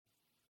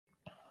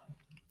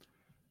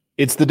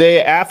It's the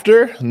day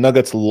after.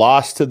 Nuggets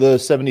lost to the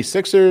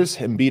 76ers.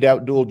 Embiid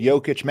outdueled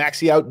Jokic.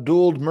 Maxey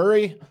outdueled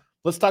Murray.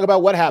 Let's talk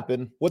about what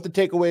happened, what the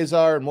takeaways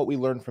are, and what we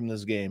learned from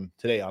this game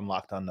today on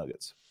Locked On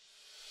Nuggets.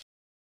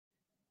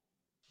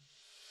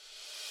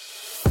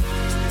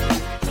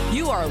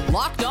 You are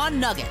Locked On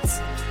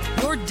Nuggets,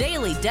 your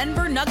daily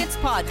Denver Nuggets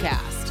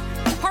podcast.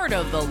 Part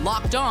of the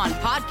Locked On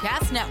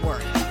Podcast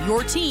Network,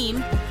 your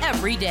team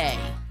every day.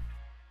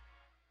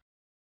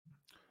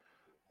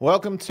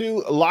 Welcome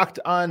to Locked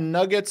On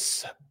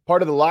Nuggets,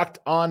 part of the Locked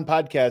On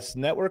Podcast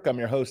Network. I'm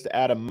your host,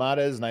 Adam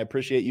Mares, and I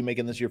appreciate you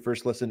making this your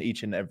first listen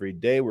each and every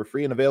day. We're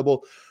free and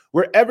available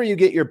wherever you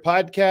get your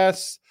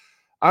podcasts.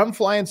 I'm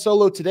flying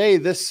solo today.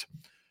 This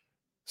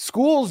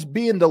school's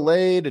being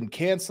delayed and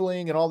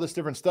canceling and all this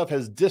different stuff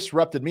has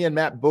disrupted me and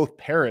Matt, both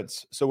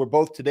parents. So we're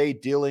both today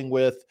dealing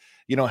with,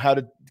 how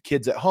to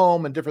kids at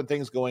home and different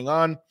things going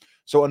on.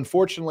 So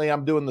unfortunately,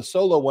 I'm doing the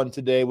solo one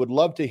today. Would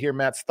love to hear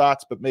Matt's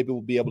thoughts, but maybe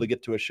we'll be able to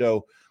get to a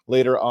show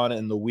later on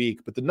in the week.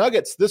 But the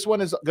Nuggets, this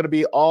one is going to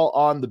be all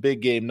on the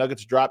big game.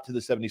 Nuggets dropped to the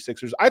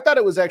 76ers. I thought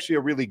it was actually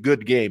a really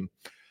good game.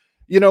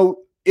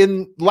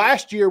 In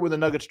last year when the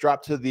Nuggets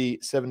dropped to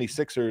the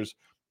 76ers,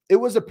 it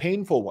was a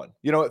painful one.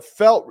 It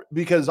felt,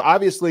 because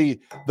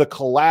obviously the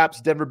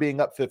collapse, Denver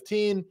being up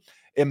 15,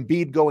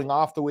 Embiid going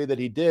off the way that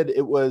he did,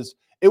 it was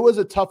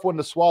a tough one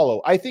to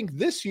swallow. I think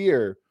this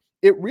year,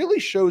 it really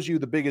shows you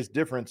the biggest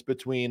difference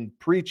between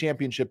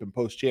pre-championship and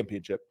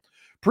post-championship.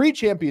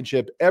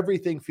 Pre-championship,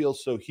 everything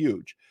feels so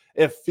huge.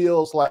 It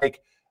feels like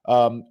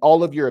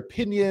all of your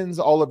opinions,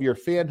 all of your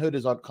fanhood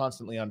is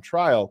constantly on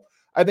trial.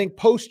 I think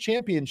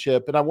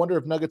post-championship, and I wonder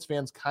if Nuggets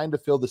fans kind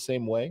of feel the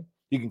same way.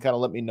 You can kind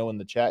of let me know in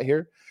the chat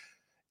here.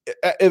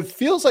 It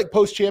feels like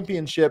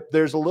post-championship,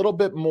 there's a little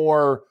bit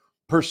more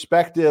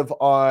perspective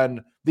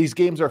on these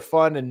games are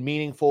fun and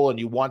meaningful and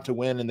you want to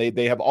win, and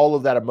they have all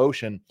of that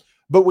emotion.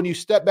 But when you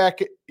step back,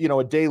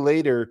 a day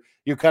later,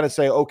 you kind of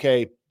say,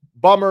 okay,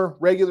 bummer,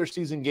 regular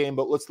season game,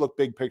 but let's look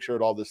big picture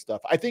at all this stuff.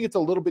 I think it's a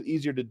little bit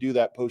easier to do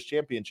that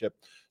post-championship.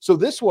 So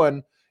this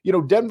one,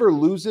 Denver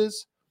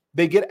loses.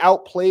 They get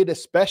outplayed,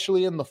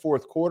 especially in the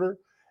fourth quarter.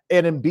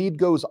 And Embiid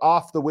goes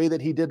off the way that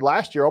he did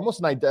last year,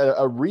 almost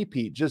a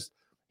repeat, just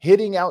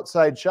hitting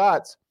outside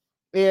shots.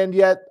 And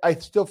yet I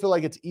still feel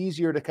like it's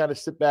easier to kind of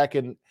sit back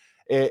and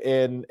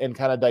kind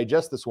of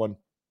digest this one.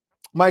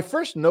 My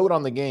first note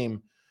on the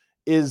game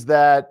is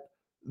that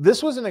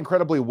this was an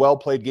incredibly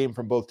well-played game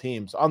from both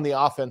teams on the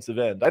offensive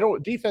end.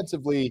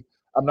 Defensively,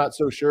 I'm not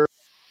so sure.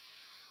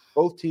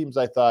 Both teams,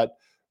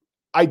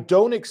 I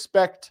don't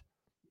expect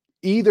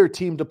either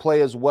team to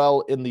play as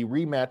well in the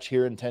rematch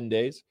here in 10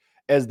 days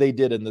as they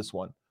did in this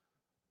one.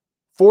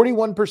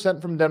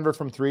 41% from Denver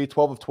from three,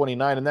 12 of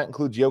 29, and that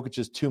includes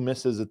Jokic's two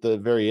misses at the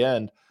very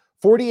end.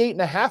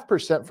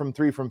 48.5% from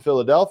three from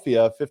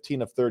Philadelphia,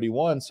 15 of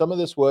 31. Some of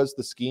this was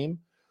the scheme,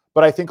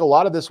 but I think a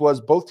lot of this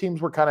was both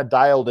teams were kind of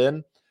dialed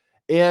in.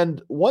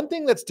 And one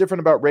thing that's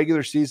different about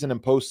regular season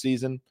and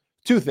postseason,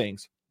 two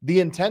things: the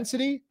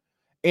intensity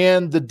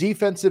and the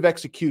defensive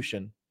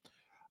execution.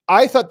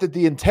 I thought that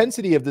the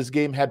intensity of this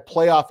game had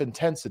playoff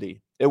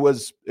intensity. It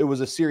was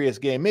a serious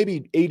game,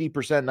 maybe 80%,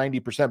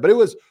 90%, but it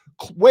was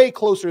way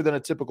closer than a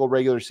typical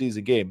regular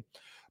season game.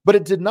 But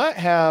it did not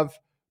have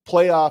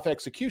playoff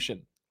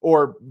execution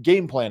or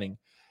game planning.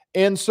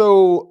 And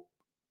so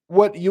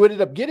what you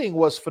ended up getting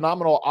was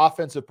phenomenal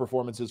offensive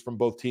performances from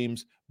both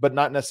teams, but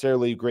not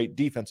necessarily great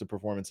defensive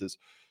performances.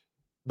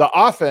 The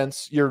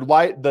offense,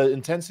 the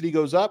intensity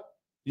goes up,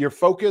 you're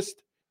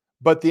focused,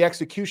 but the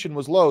execution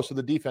was low, so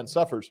the defense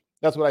suffers.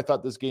 That's what I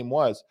thought this game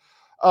was.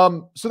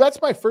 So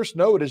that's my first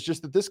note, is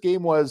just that this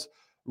game was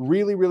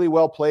really, really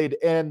well played.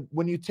 And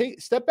when you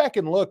step back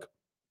and look,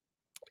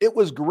 it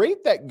was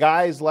great that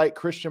guys like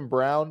Christian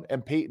Braun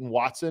and Peyton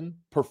Watson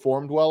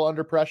performed well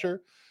under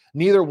pressure.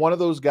 Neither one of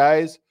those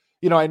guys,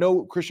 I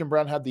know Christian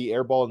Braun had the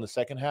air ball in the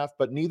second half,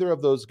 but neither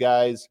of those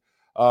guys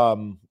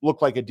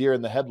looked like a deer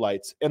in the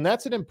headlights. And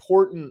that's an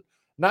important,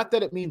 not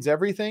that it means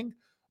everything,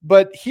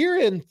 but here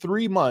in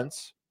 3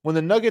 months, when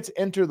the Nuggets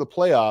enter the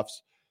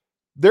playoffs,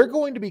 they're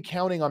going to be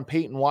counting on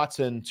Peyton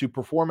Watson to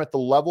perform at the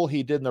level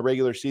he did in the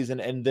regular season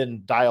and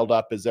then dialed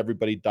up as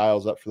everybody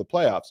dials up for the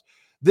playoffs.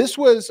 This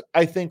was,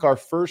 I think, our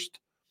first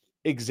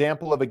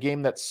example of a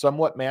game that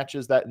somewhat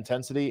matches that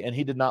intensity, and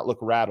he did not look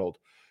rattled.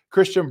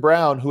 Christian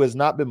Braun, who has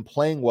not been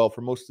playing well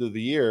for most of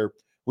the year,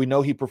 we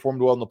know he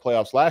performed well in the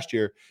playoffs last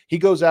year. He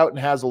goes out and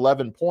has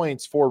 11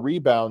 points, 4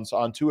 rebounds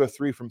on 2 of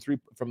 3 from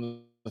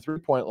the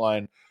three-point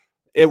line.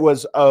 It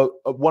was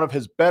one of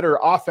his better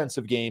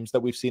offensive games that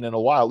we've seen in a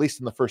while, at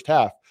least in the first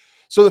half.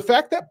 So the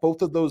fact that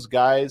both of those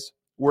guys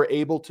were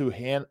able to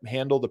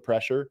handle the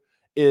pressure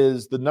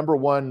is the number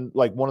one,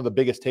 one of the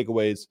biggest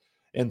takeaways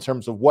in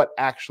terms of what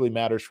actually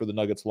matters for the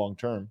Nuggets long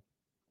term.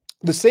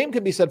 The same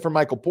can be said for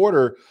Michael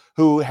Porter,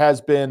 who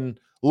has been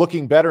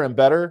looking better and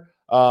better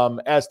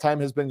as time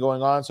has been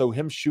going on. So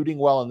him shooting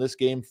well in this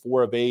game,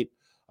 4 of 8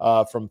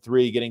 from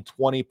 3, getting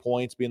 20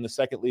 points, being the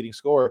second leading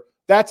scorer.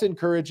 That's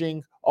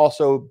encouraging.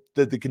 Also,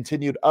 the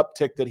continued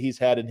uptick that he's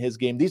had in his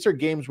game. These are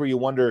games where you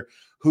wonder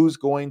who's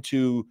going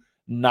to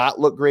not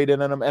look great in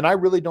them. And I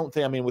really don't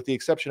think, I mean, with the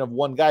exception of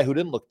one guy who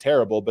didn't look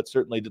terrible, but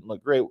certainly didn't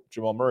look great,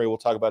 Jamal Murray, we'll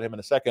talk about him in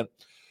a second.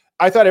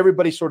 I thought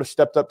everybody sort of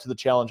stepped up to the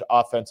challenge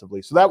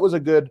offensively. So that was a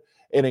good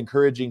and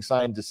encouraging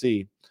sign to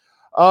see.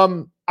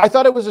 I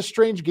thought it was a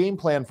strange game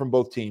plan from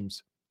both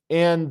teams.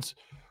 And,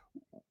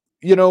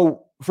 you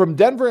know, from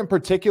Denver in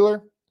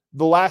particular,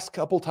 the last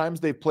couple times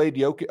they've played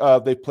Joel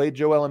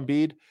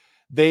Embiid,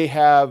 they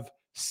have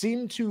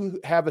seemed to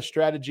have a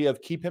strategy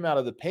of keep him out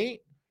of the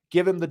paint,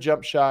 give him the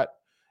jump shot,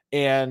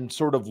 and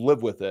sort of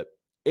live with it.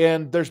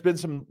 And there's been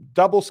some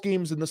double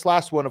schemes in this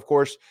last one, of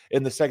course,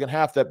 in the second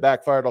half that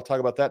backfired. I'll talk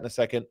about that in a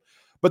second.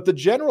 But the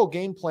general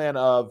game plan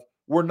of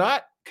we're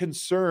not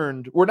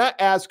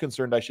as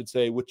concerned, I should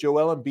say, with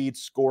Joel Embiid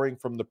scoring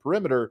from the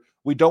perimeter.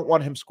 We don't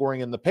want him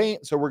scoring in the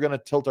paint, so we're going to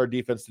tilt our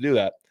defense to do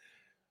that.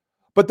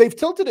 But they've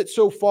tilted it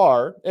so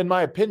far, in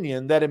my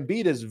opinion, that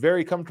Embiid is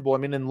very comfortable. I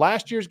mean, in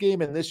last year's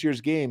game and this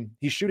year's game,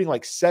 he's shooting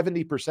like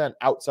 70%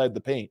 outside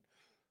the paint.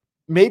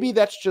 Maybe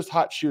that's just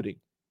hot shooting.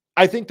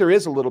 I think there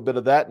is a little bit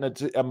of that,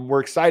 and we're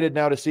excited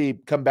now to see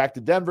come back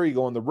to Denver. You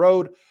go on the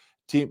road.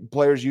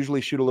 Players usually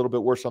shoot a little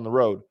bit worse on the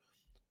road.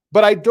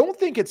 But I don't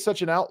think it's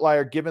such an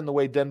outlier given the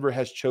way Denver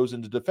has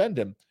chosen to defend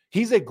him.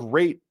 He's a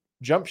great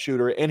jump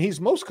shooter, and he's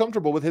most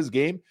comfortable with his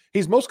game.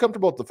 He's most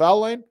comfortable at the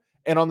foul line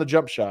and on the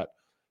jump shot.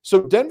 So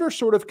Denver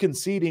sort of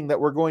conceding that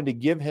we're going to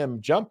give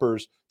him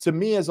jumpers, to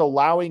me, is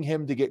allowing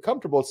him to get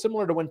comfortable. It's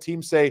similar to when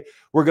teams say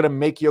we're going to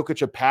make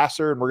Jokic a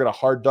passer and we're going to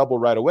hard double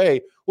right away.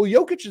 Well,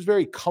 Jokic is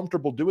very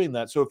comfortable doing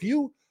that. So if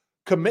you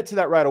commit to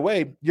that right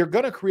away, you're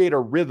going to create a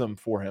rhythm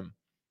for him.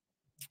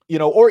 You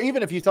know, or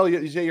even if you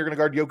say you're going to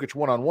guard Jokic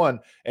one-on-one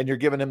and you're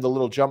giving him the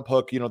little jump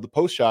hook, you know, the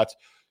post shots,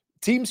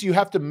 teams, you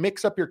have to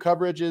mix up your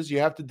coverages, you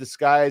have to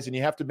disguise, and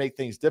you have to make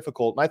things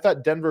difficult. And I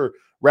thought Denver,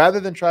 rather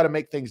than try to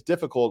make things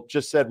difficult,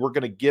 just said, we're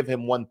going to give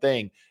him one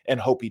thing and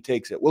hope he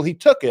takes it. Well, he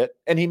took it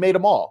and he made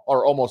them all,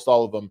 or almost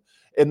all of them,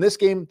 in this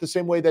game, the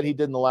same way that he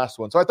did in the last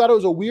one. So I thought it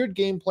was a weird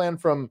game plan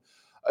from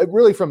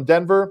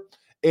Denver,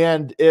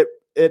 and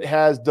it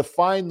has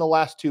defined the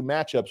last two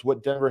matchups,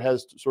 what Denver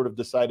has sort of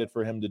decided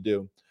for him to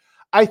do.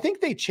 I think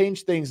they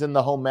changed things in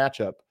the home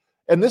matchup.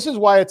 And this is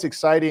why it's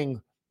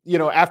exciting. You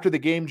know, after the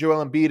game,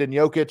 Joel Embiid and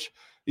Jokic,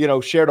 you know,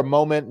 shared a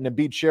moment, and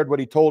Embiid shared what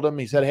he told him.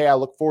 He said, hey, I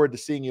look forward to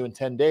seeing you in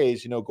 10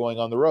 days, you know, going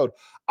on the road.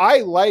 I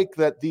like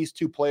that these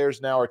two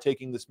players now are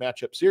taking this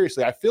matchup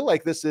seriously. I feel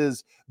like this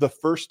is the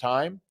first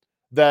time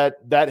that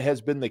has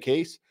been the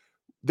case.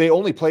 They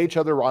only play each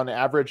other on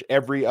average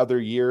every other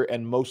year,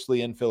 and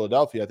mostly in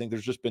Philadelphia. I think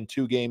there's just been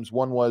two games.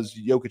 One was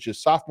Jokic's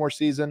sophomore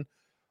season.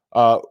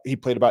 He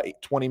played about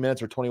 20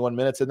 minutes or 21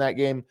 minutes in that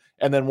game.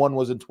 And then one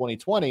was in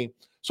 2020.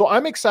 So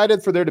I'm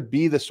excited for there to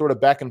be this sort of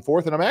back and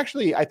forth. And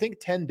I think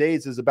 10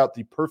 days is about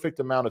the perfect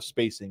amount of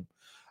spacing.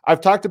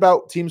 I've talked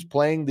about teams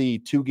playing the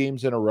 2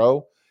 games in a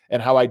row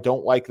and how I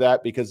don't like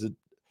that because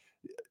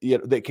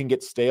they can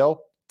get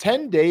stale.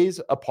 10 days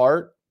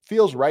apart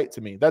feels right to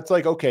me. That's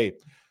like, okay,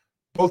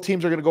 both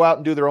teams are going to go out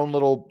and do their own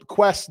little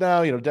quests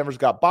now. You know, Denver's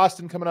got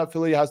Boston coming up.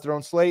 Philly has their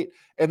own slate.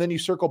 And then you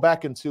circle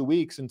back in 2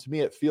 weeks. And to me,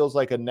 it feels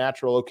like a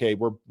natural, okay,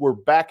 we're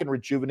back and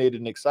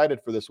rejuvenated and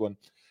excited for this one.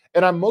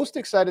 And I'm most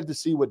excited to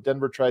see what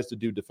Denver tries to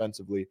do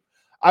defensively.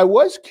 I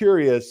was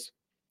curious,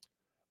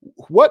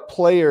 what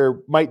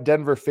player might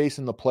Denver face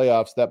in the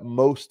playoffs that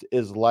most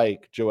is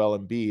like Joel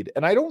Embiid?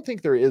 And I don't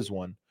think there is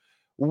one.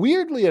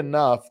 Weirdly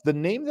enough, the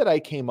name that I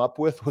came up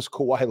with was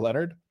Kawhi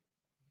Leonard.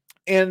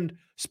 And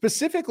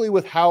specifically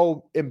with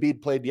how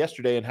Embiid played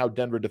yesterday and how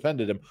Denver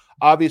defended him,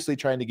 obviously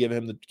trying to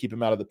keep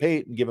him out of the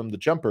paint and give him the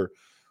jumper.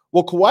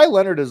 Well, Kawhi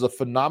Leonard is a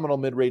phenomenal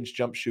mid-range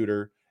jump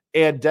shooter,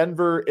 and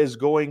Denver is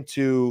going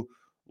to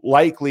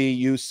likely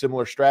use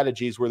similar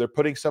strategies where they're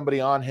putting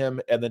somebody on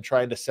him and then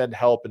trying to send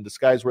help and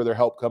disguise where their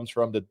help comes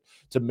from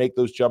to make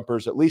those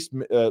jumpers, at least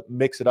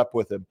mix it up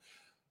with him.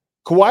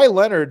 Kawhi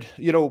Leonard,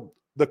 you know,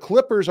 the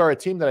Clippers are a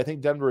team that I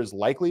think Denver is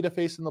likely to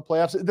face in the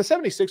playoffs. The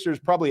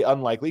 76ers probably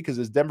unlikely, because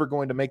is Denver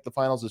going to make the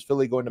finals? Is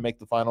Philly going to make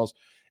the finals?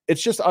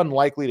 It's just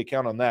unlikely to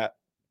count on that.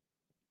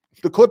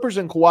 The Clippers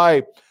and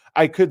Kawhi,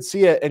 I could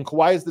see it. And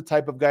Kawhi is the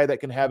type of guy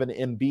that can have an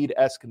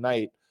Embiid-esque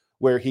night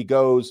where he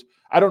goes,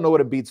 I don't know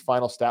what Embiid's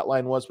final stat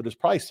line was, but it's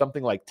probably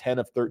something like 10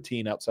 of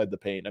 13 outside the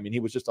paint. I mean, he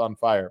was just on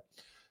fire.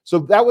 So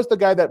that was the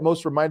guy that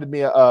most reminded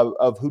me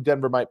of who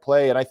Denver might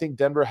play. And I think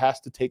Denver has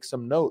to take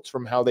some notes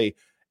from how they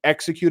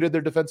executed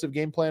their defensive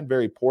game plan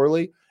very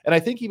poorly. And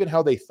I think even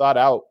how they thought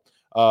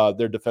out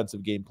their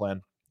defensive game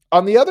plan.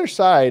 On the other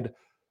side,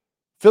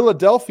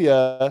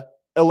 Philadelphia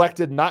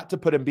elected not to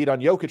put Embiid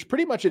on Jokic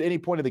pretty much at any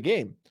point of the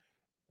game.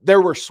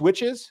 There were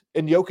switches,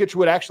 and Jokic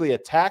would actually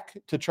attack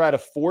to try to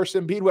force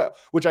Embiid,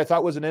 which I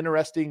thought was an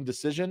interesting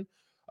decision,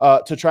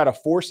 to try to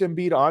force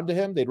Embiid onto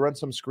him. They'd run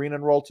some screen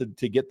and roll to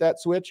get that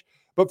switch.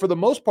 But for the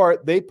most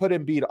part, they put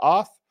Embiid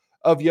off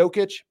of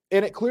Jokic,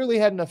 and it clearly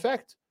had an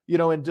effect, you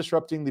know, in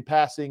disrupting the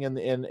passing and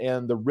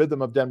the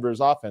rhythm of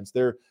Denver's offense.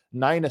 Their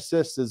 9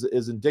 assists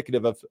is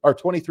indicative of, or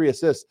 23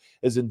 assists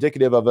is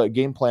indicative of a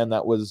game plan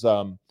that was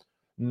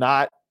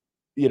not,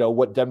 you know,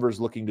 what Denver's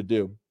looking to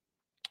do.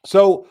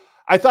 So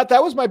I thought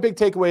that was my big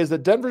takeaway, is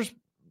that Denver's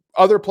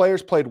Other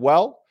players played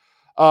well.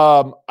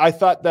 I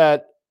thought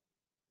that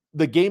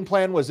the game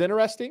plan was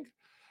interesting.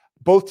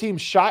 Both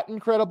teams shot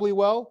incredibly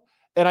well.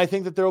 And I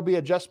think that there will be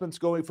adjustments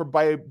going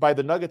by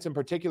the Nuggets in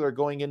particular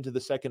going into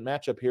the second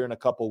matchup here in a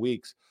couple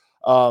weeks.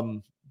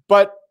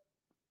 But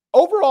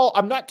overall,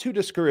 I'm not too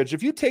discouraged.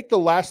 If you take the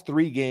last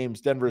 3 games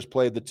Denver's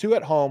played, the 2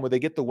 at home where they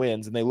get the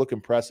wins and they look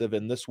impressive,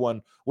 and this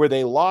one where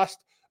they lost,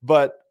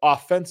 but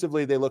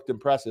offensively they looked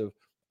impressive,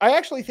 I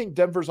actually think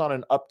Denver's on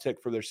an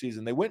uptick for their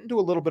season. They went into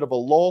a little bit of a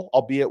lull,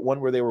 albeit one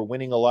where they were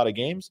winning a lot of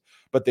games,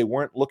 but they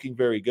weren't looking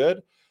very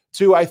good.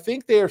 2, I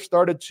think they have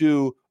started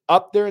to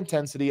up their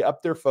intensity,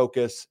 up their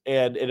focus,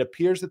 and it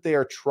appears that they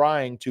are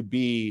trying to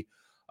be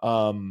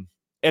an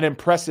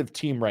impressive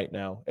team right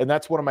now. And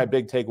that's one of my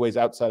big takeaways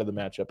outside of the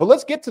matchup. But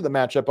let's get to the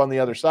matchup on the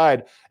other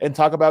side and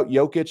talk about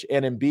Jokic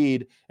and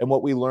Embiid and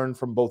what we learned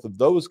from both of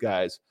those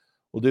guys.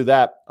 We'll do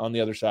that on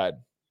the other side.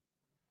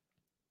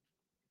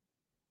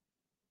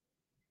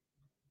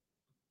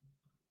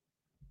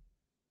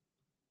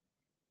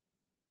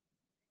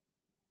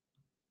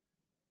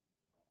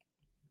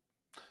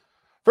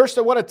 First,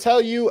 I want to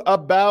tell you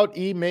about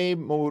eBay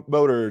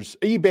Motors.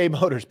 eBay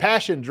Motors,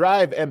 passion,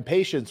 drive, and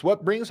patience.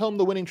 What brings home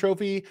the winning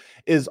trophy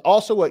is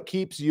also what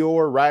keeps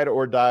your ride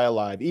or die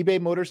alive.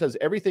 eBay Motors has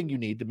everything you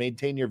need to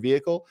maintain your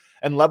vehicle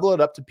and level it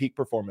up to peak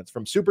performance,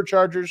 from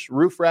superchargers,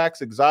 roof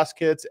racks, exhaust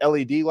kits,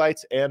 LED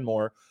lights, and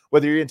more.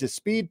 Whether you're into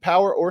speed,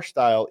 power, or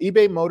style,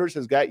 eBay Motors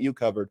has got you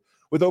covered.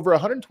 With over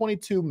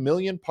 122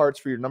 million parts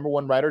for your number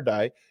one ride or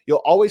die, you'll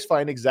always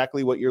find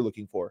exactly what you're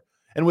looking for.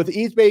 And with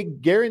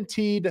eBay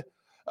Guaranteed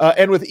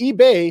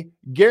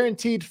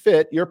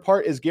Fit, your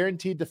part is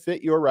guaranteed to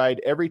fit your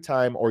ride every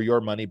time or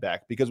your money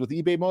back. Because with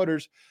eBay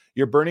Motors,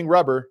 you're burning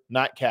rubber,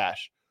 not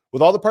cash.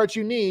 With all the parts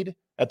you need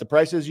at the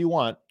prices you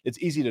want, it's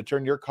easy to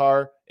turn your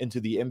car into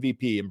the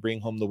MVP and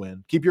bring home the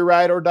win. Keep your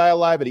ride or die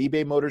alive at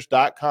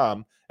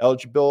ebaymotors.com.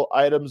 Eligible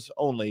items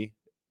only.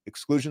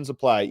 Exclusions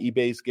apply.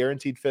 eBay's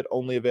Guaranteed Fit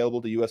only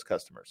available to U.S.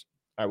 customers.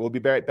 All right, we'll be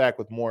right back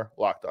with more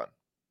Locked On.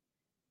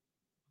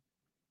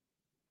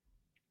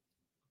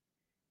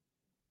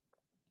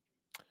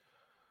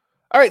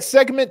 All right,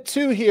 segment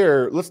 2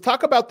 here. Let's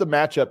talk about the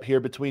matchup here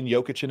between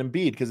Jokic and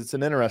Embiid because it's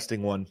an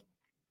interesting one.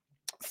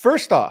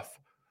 First off,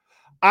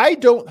 I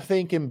don't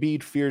think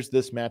Embiid fears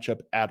this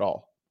matchup at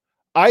all.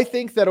 I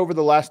think that over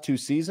the last 2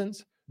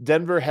 seasons,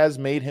 Denver has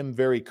made him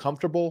very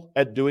comfortable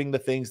at doing the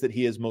things that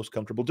he is most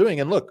comfortable doing.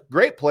 And look,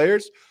 great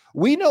players,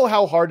 we know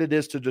how hard it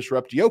is to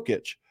disrupt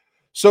Jokic.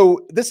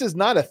 So this is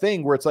not a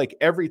thing where it's like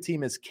every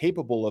team is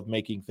capable of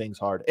making things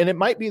hard. And it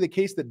might be the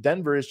case that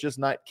Denver is just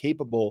not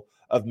capable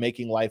of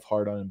making life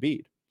hard on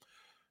Embiid.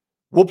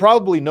 We'll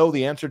probably know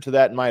the answer to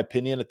that, in my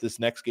opinion, at this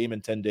next game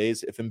in 10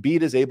 days. If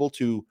Embiid is able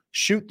to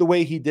shoot the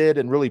way he did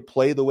and really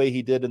play the way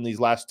he did in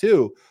these last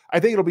 2, I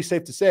think it'll be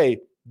safe to say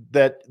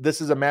that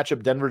this is a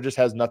matchup Denver just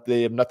has nothing.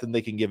 They have nothing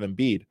they can give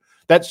Embiid.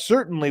 That's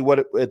certainly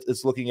what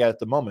it's looking at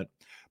the moment.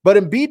 But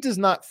Embiid does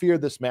not fear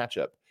this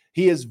matchup.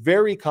 He is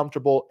very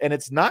comfortable, and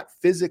it's not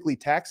physically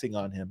taxing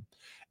on him.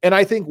 And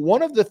I think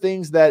one of the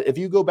things that, if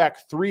you go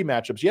back 3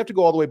 matchups, you have to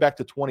go all the way back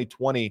to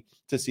 2020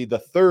 to see the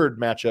third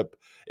matchup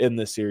in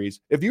this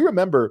series. If you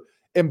remember,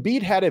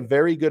 Embiid had a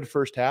very good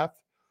first half,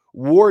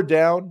 wore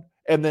down,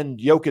 and then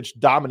Jokic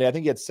dominated. I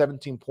think he had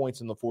 17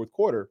 points in the fourth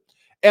quarter.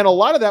 And a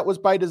lot of that was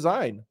by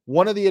design.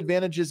 One of the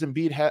advantages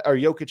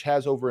Jokic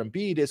has over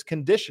Embiid is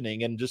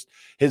conditioning and just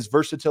his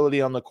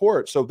versatility on the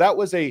court. So that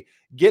was a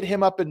get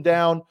him up and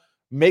down,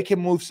 make him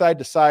move side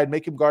to side,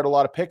 make him guard a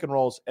lot of pick and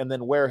rolls, and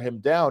then wear him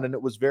down. And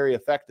it was very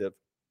effective.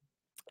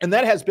 And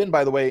that has been,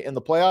 by the way, in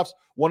the playoffs,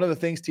 one of the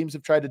things teams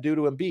have tried to do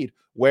to Embiid: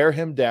 wear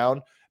him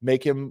down,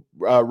 make him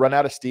run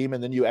out of steam,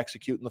 and then you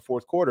execute in the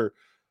fourth quarter.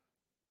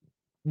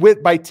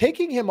 By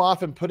taking him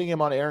off and putting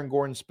him on Aaron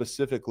Gordon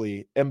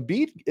specifically,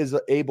 Embiid is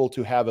able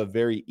to have a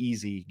very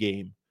easy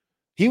game.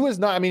 He was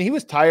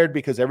tired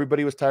because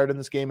everybody was tired in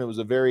this game. It was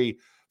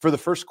for the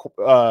first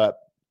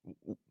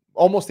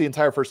almost the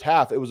entire first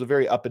half, it was a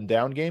very up and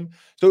down game.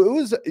 So it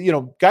was,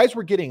 guys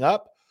were getting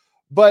up,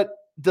 but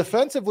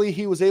defensively,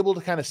 he was able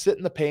to kind of sit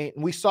in the paint.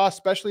 And we saw,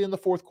 especially in the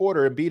fourth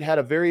quarter, Embiid had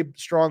a very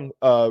strong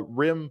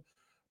rim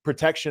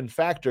protection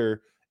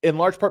factor, in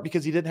large part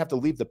because he didn't have to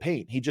leave the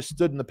paint. He just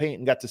stood in the paint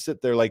and got to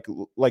sit there like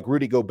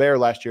Rudy Gobert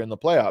last year in the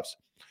playoffs.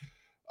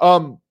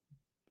 And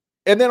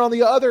then on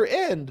the other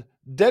end,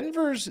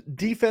 Denver's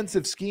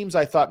defensive schemes,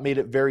 I thought, made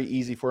it very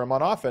easy for him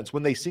on offense.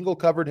 When they single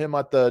covered him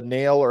at the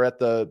nail or at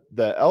the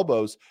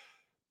elbows,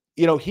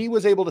 he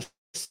was able to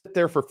sit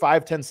there for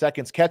 5-10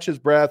 seconds, catch his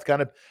breath,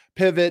 kind of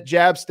pivot,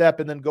 jab step,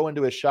 and then go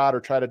into his shot or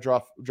try to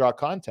draw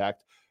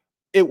contact.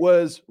 It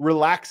was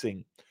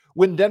relaxing.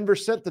 When Denver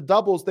sent the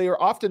doubles, they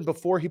are often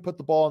before he put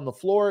the ball on the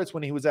floor. It's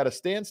when he was at a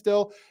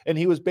standstill, and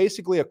he was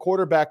basically a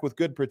quarterback with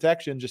good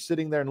protection, just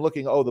sitting there and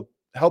looking, the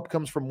help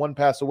comes from one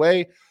pass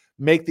away,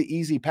 make the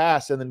easy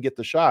pass, and then get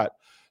the shot.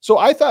 So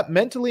I thought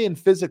mentally and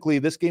physically,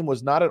 this game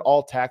was not at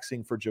all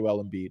taxing for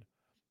Joel Embiid,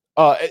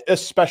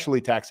 especially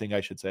taxing,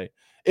 I should say.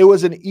 It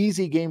was an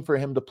easy game for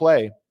him to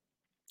play.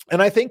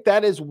 And I think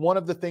that is one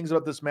of the things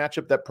about this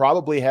matchup that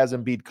probably has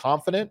Embiid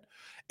confident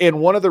And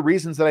one of the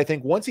reasons that I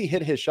think once he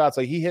hit his shots,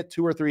 like he hit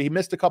 2 or 3, he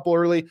missed a couple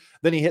early,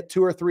 then he hit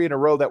 2 or 3 in a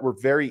row that were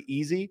very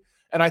easy.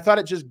 And I thought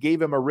it just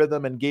gave him a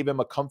rhythm and gave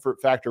him a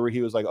comfort factor where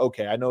he was like,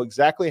 okay, I know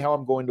exactly how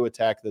I'm going to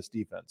attack this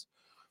defense.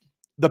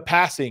 The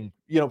passing,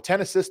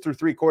 10 assists through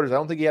 3 quarters. I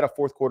don't think he had a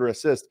fourth quarter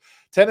assist.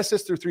 10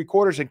 assists through 3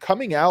 quarters. And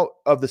coming out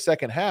of the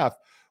second half,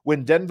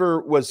 when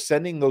Denver was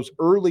sending those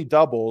early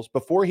doubles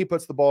before he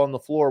puts the ball on the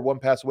floor, one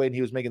pass away, and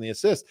he was making the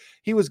assist,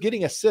 he was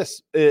getting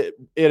assists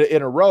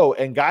in a row,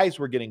 and guys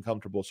were getting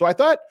comfortable. So I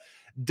thought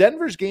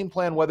Denver's game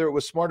plan, whether it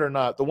was smart or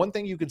not, the one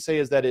thing you can say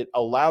is that it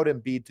allowed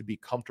Embiid to be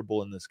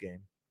comfortable in this game.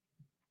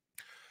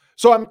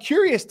 So I'm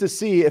curious to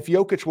see if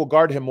Jokic will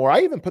guard him more. I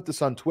even put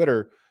this on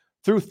Twitter.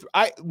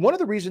 One of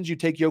the reasons you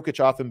take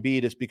Jokic off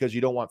Embiid is because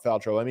you don't want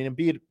foul trouble. I mean,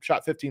 Embiid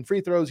shot 15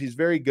 free throws. He's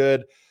very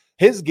good.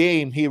 His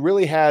game, he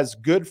really has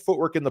good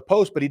footwork in the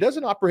post, but he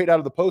doesn't operate out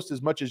of the post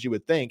as much as you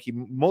would think. He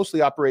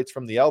mostly operates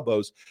from the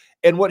elbows.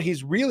 And what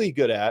he's really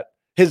good at,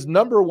 his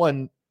number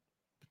one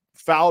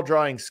foul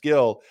drawing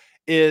skill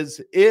is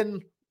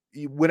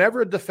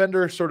whenever a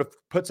defender sort of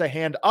puts a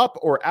hand up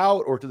or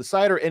out or to the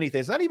side or anything.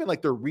 It's not even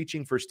like they're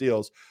reaching for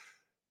steals.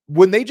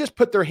 When they just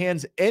put their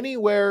hands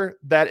anywhere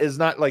that is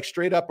not like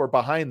straight up or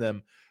behind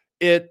them,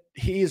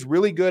 he's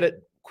really good at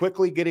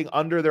quickly getting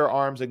under their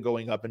arms and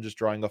going up and just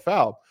drawing a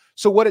foul.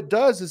 So what it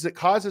does is it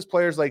causes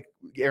players like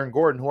Aaron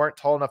Gordon, who aren't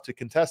tall enough to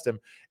contest him,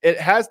 it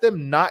has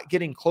them not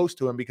getting close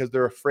to him because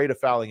they're afraid of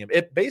fouling him.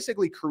 It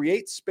basically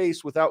creates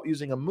space without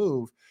using a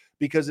move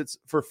because it's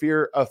for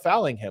fear of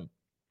fouling him.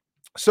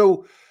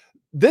 So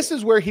this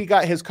is where he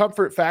got his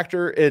comfort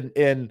factor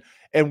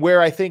and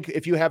where I think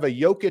if you have a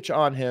Jokic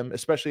on him,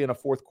 especially in a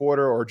fourth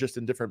quarter or just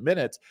in different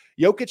minutes,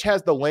 Jokic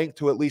has the length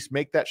to at least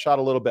make that shot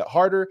a little bit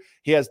harder.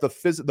 He has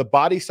the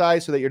body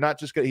size so that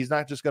he's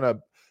not just going to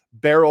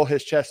barrel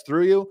his chest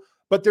through you.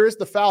 But there is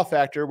the foul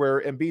factor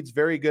where Embiid's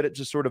very good at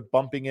just sort of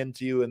bumping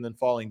into you and then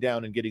falling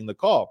down and getting the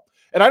call.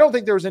 And I don't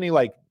think there was any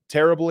like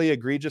terribly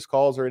egregious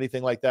calls or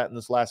anything like that in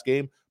this last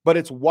game, but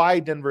it's why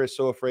Denver is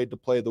so afraid to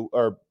play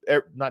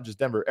not just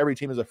Denver, every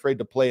team is afraid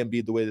to play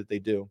Embiid the way that they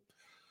do.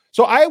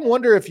 So I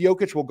wonder if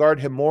Jokic will guard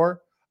him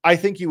more. I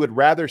think you would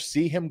rather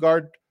see him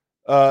guard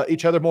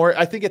each other more.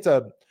 I think it's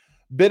a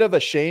bit of a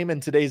shame in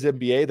today's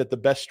NBA that the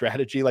best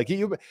strategy, like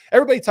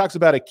everybody talks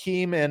about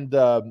Akeem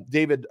and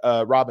David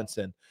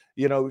Robinson,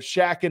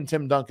 Shaq and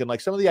Tim Duncan,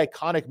 like some of the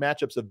iconic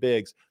matchups of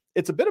bigs.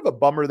 It's a bit of a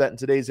bummer that in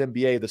today's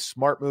NBA, the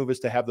smart move is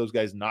to have those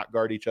guys not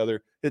guard each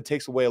other. It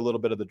takes away a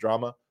little bit of the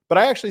drama. But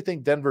I actually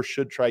think Denver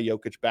should try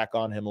Jokic back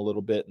on him a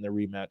little bit in their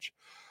rematch.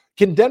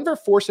 Can Denver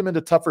force him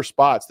into tougher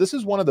spots? This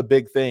is one of the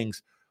big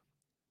things.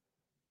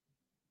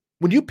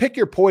 When you pick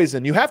your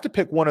poison, you have to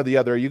pick one or the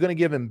other. Are you going to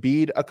give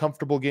Embiid a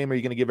comfortable game or are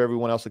you going to give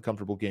everyone else a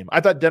comfortable game?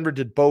 I thought Denver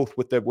did both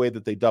with the way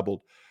that they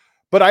doubled.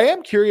 But I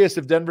am curious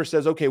if Denver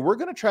says, okay, we're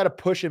going to try to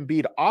push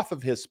Embiid off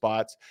of his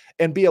spots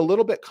and be a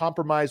little bit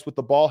compromised with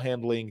the ball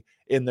handling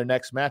in their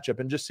next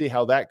matchup and just see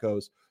how that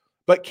goes.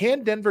 But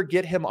can Denver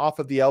get him off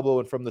of the elbow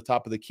and from the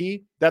top of the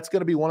key? That's going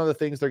to be one of the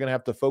things they're going to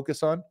have to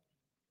focus on.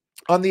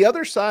 On the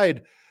other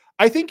side,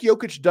 I think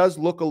Jokic does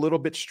look a little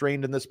bit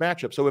strained in this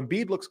matchup. So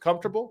Embiid looks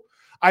comfortable.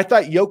 I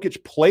thought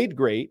Jokic played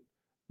great.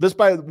 This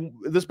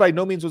by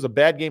no means was a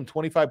bad game.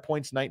 25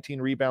 points,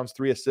 19 rebounds,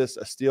 3 assists,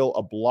 a steal,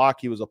 a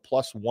block. He was a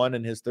 +1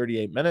 in his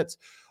 38 minutes,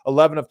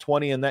 11 of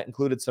 20, and that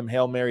included some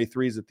Hail Mary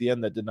threes at the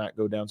end that did not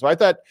go down. So I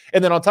thought,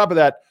 and then on top of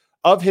that,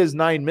 of his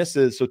 9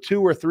 misses, so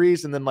 2 were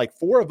threes, and then like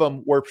 4 of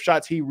them were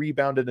shots he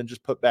rebounded and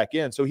just put back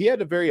in. So he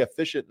had a very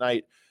efficient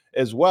night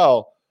as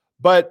well.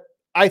 But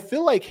I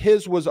feel like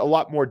his was a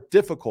lot more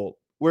difficult,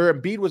 where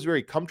Embiid was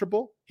very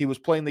comfortable. He was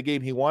playing the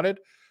game he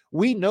wanted.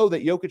 We know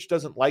that Jokic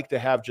doesn't like to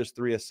have just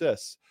 3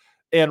 assists.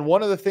 And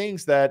one of the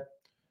things that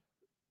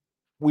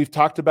we've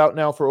talked about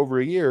now for over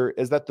a year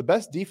is that the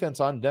best defense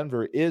on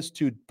Denver is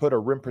to put a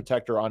rim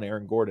protector on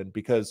Aaron Gordon,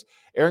 because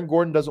Aaron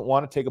Gordon doesn't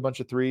want to take a bunch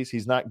of threes.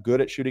 He's not good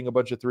at shooting a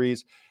bunch of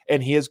threes,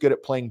 and he is good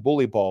at playing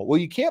bully ball. Well,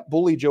 you can't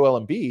bully Joel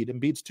Embiid.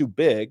 Embiid's too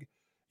big.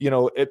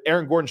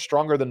 Aaron Gordon's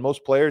stronger than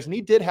most players, and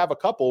he did have a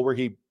couple where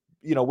he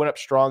went up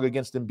strong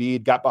against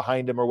Embiid, got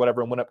behind him or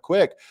whatever, and went up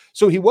quick.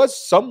 So he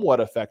was somewhat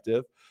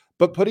effective.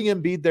 But putting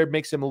Embiid there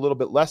makes him a little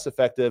bit less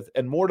effective.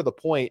 And more to the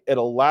point, it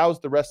allows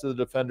the rest of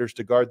the defenders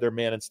to guard their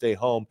man and stay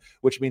home,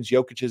 which means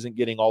Jokic isn't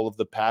getting all of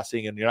the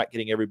passing and you're not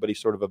getting everybody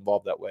sort of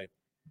involved that way.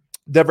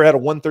 Denver had a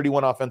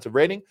 131 offensive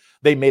rating.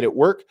 They made it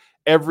work.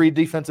 Every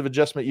defensive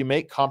adjustment you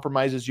make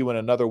compromises you in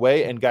another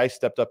way, and guys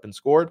stepped up and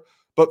scored.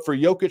 But for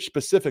Jokic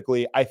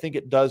specifically, I think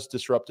it does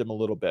disrupt him a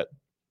little bit.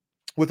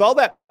 With all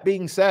that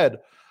being said,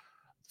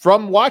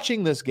 from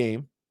watching this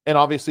game, and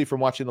obviously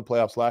from watching the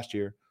playoffs last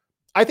year,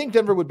 I think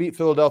Denver would beat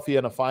Philadelphia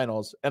in a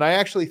finals. And I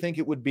actually think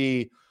it would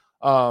be,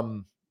 I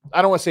don't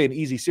want to say an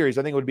easy series.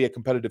 I think it would be a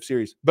competitive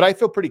series. But I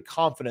feel pretty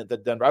confident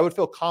that I would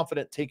feel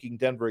confident taking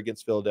Denver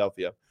against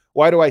Philadelphia.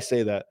 Why do I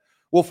say that?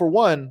 Well, for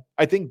one,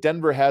 I think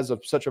Denver has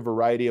such a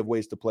variety of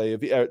ways to play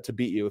to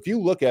beat you. If you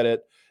look at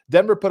it,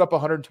 Denver put up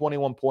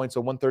 121 points, a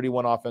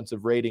 131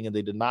 offensive rating, and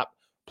they did not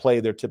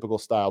play their typical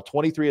style.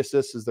 23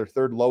 assists is their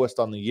third lowest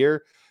on the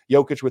year.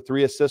 Jokic with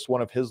 3 assists,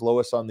 one of his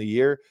lowest on the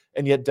year,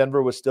 and yet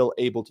Denver was still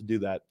able to do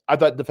that. I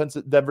thought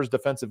Denver's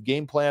defensive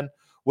game plan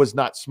was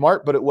not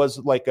smart, but it was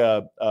like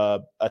a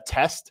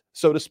test,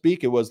 so to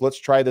speak. It was, let's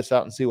try this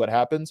out and see what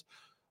happens.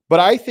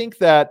 But I think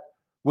that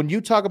when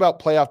you talk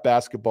about playoff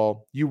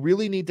basketball, you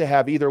really need to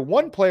have either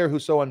one player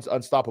who's so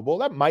unstoppable.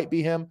 That might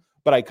be him,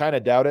 but I kind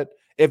of doubt it.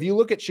 If you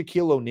look at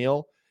Shaquille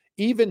O'Neal,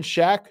 even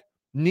Shaq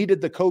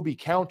needed the Kobe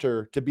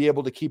counter to be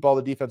able to keep all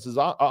the defenses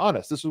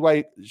honest. This is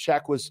why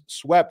Shaq was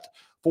swept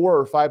 4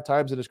 or 5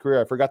 times in his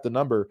career. I forgot the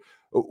number.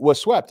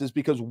 Was swept is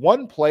because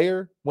one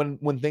player,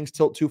 when things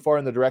tilt too far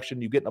in the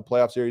direction you get in a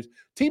playoff series,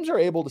 teams are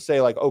able to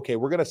say like, okay,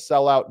 we're going to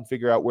sell out and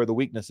figure out where the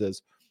weakness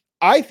is.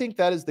 I think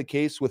that is the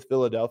case with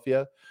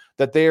Philadelphia,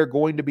 that they are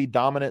going to be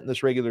dominant in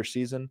this regular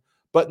season.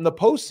 But in the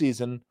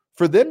postseason,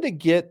 for them to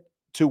get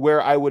to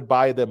where I would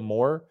buy them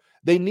more,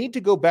 they need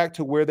to go back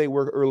to where they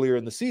were earlier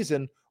in the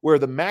season, where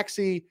the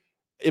Maxey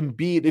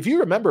Embiid, if you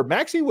remember,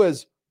 Maxey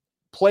was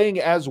playing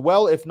as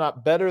well, if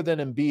not better than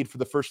Embiid for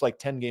the first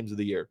 10 games of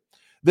the year.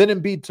 Then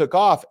Embiid took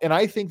off, and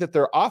I think that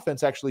their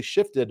offense actually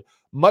shifted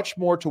much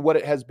more to what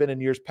it has been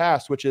in years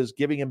past, which is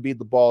giving Embiid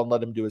the ball and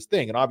let him do his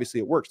thing. And obviously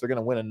it works. They're going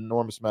to win an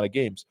enormous amount of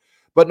games.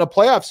 But in a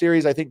playoff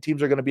series, I think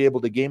teams are going to be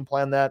able to game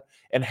plan that.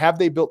 And have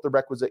they built the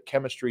requisite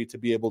chemistry to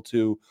be able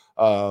to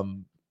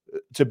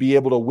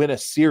win a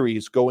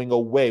series going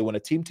away? When a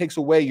team takes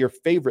away your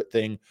favorite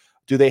thing,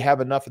 do they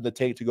have enough in the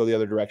tank to go the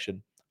other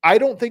direction? I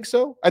don't think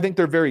so. I think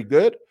they're very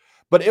good.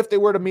 But if they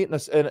were to meet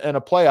in a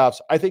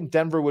playoffs, I think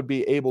Denver would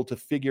be able to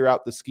figure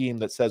out the scheme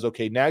that says,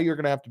 okay, now you're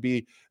going to have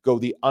to go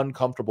the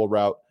uncomfortable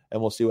route,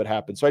 and we'll see what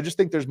happens. So I just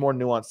think there's more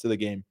nuance to the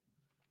game.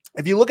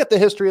 If you look at the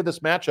history of this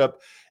matchup,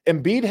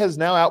 Embiid has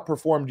now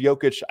outperformed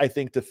Jokic, I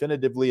think,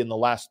 definitively in the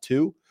last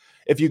 2.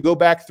 If you go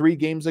back 3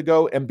 games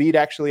ago, Embiid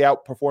actually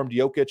outperformed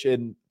Jokic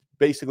in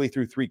basically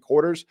through 3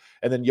 quarters,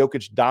 and then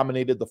Jokic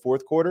dominated the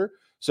 4th quarter.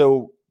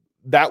 So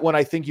that one,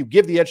 I think you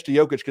give the edge to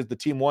Jokic because the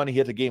team won. He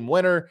hit a game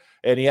winner,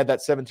 and he had that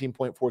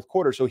 17-point 4th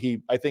quarter. So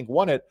he, I think,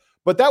 won it.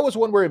 But that was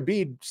one where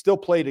Embiid still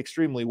played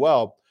extremely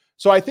well.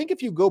 So I think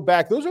if you go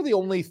back, those are the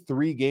only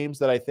 3 games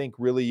that I think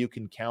really you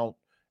can count.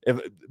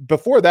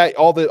 Before that,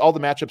 all the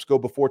matchups go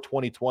before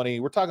 2020.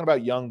 We're talking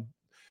about young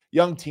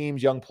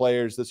teams, young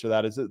players, this or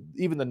that.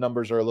 Even the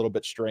numbers are a little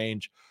bit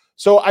strange.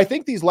 So I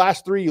think these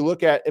last 3 you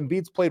look at,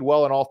 Embiid's played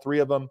well in all 3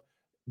 of them.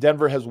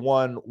 Denver has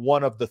won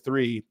 1 of the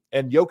 3.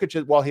 And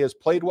Jokic, while he has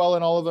played well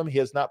in all of them, he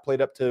has not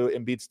played up to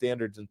Embiid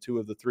standards in 2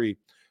 of the 3.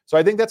 So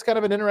I think that's kind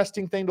of an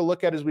interesting thing to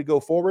look at as we go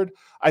forward.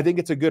 I think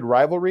it's a good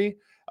rivalry.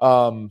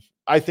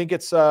 I think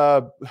it's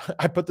I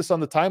put this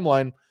on the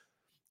timeline.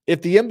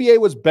 If the NBA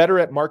was better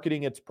at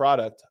marketing its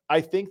product,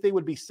 I think they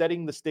would be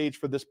setting the stage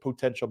for this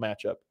potential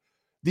matchup.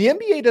 The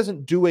NBA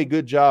doesn't do a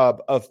good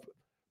job of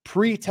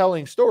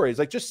pre-telling stories,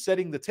 like just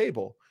setting the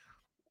table.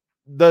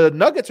 The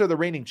Nuggets are the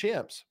reigning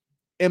champs.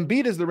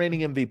 Embiid is the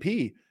reigning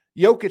MVP.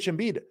 Jokic,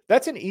 Embiid,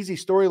 that's an easy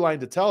storyline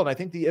to tell, and I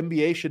think the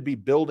NBA should be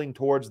building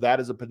towards that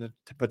as a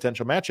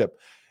potential matchup.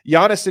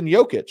 Giannis and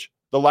Jokic,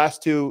 the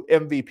last 2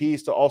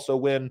 MVPs to also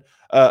win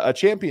a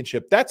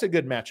championship. That's a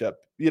good matchup.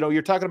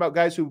 You're talking about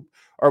guys who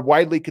are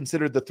widely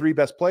considered the 3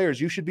 best players.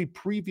 You should be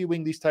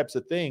previewing these types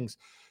of things.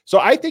 So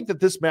I think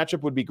that this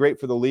matchup would be great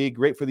for the league,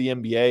 great for the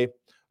NBA.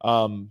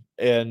 I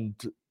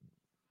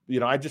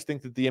just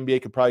think that the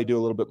NBA could probably do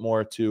a little bit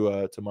more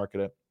to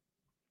market it.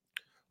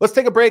 Let's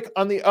take a break.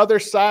 On the other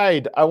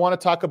side, I want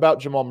to talk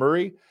about Jamal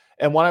Murray,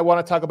 and when I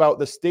want to talk about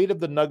the state of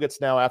the Nuggets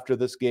now after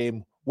this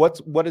game.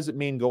 What does it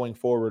mean going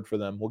forward for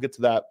them? We'll get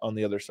to that on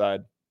the other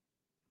side.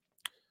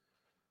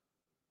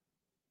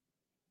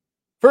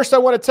 First, I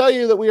want to tell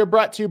you that we are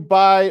brought to you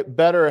by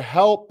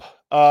BetterHelp.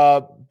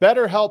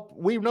 BetterHelp,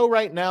 we know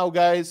right now,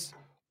 guys,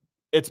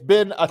 it's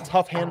been a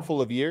tough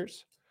handful of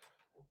years.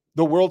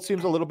 The world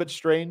seems a little bit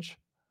strange,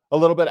 a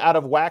little bit out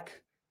of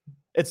whack.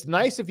 It's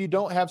nice if you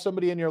don't have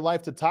somebody in your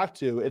life to talk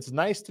to. It's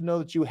nice to know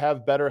that you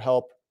have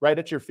BetterHelp right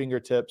at your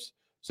fingertips,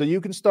 so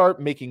you can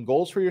start making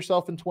goals for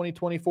yourself in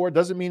 2024. It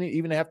doesn't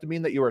even have to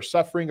mean that you are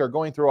suffering or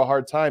going through a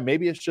hard time.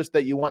 Maybe it's just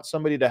that you want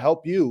somebody to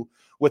help you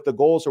with the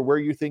goals or where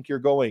you think you're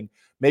going.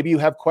 Maybe you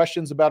have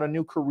questions about a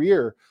new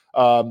career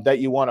that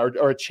you want,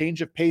 or a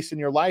change of pace in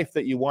your life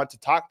that you want to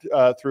talk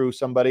through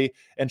somebody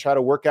and try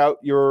to work out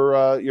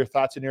your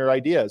thoughts and your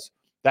ideas.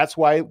 That's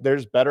why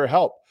there's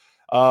BetterHelp.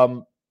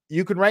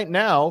 You can right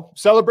now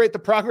celebrate the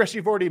progress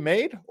you've already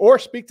made, or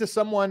speak to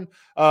someone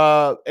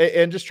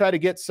and just try to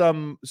get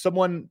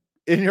someone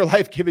in your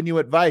life giving you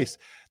advice.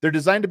 They're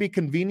designed to be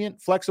convenient,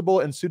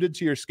 flexible, and suited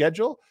to your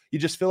schedule. You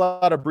just fill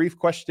out a brief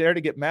questionnaire to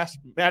get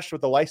matched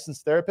with a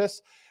licensed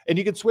therapist, and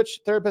you can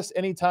switch therapists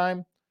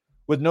anytime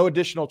with no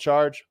additional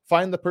charge.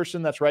 Find the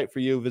person that's right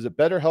for you. Visit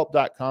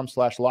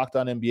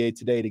BetterHelp.com/LockedOnNBA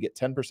today to get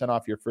 10%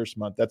 off your first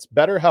month. That's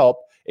BetterHelp,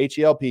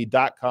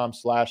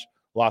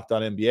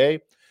 HELP.com/LockedOnNBA.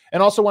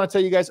 And also want to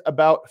tell you guys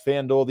about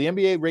FanDuel. The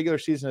NBA regular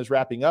season is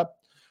wrapping up,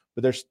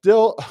 but there's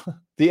still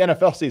the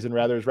NFL season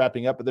rather is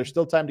wrapping up, but there's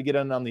still time to get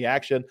in on the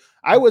action.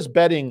 I was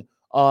betting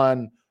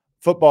on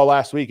football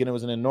last week, and it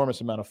was an enormous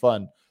amount of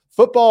fun.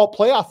 Football,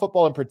 playoff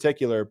football in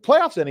particular,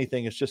 playoffs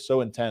anything is just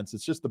so intense.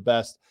 It's just the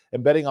best.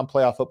 And betting on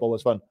playoff football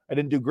was fun. I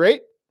didn't do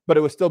great, but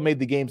it was still made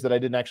the games that I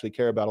didn't actually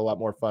care about a lot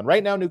more fun.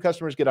 Right now, new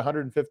customers get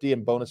 $150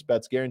 in bonus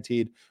bets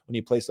guaranteed when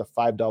you place a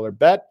 $5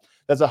 bet.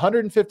 That's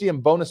 $150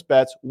 in bonus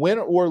bets, win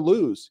or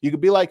lose. You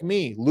could be like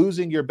me,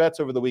 losing your bets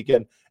over the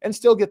weekend and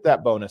still get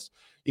that bonus.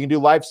 You can do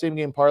live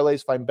same-game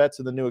parlays, find bets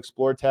in the new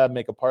Explore tab,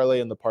 make a parlay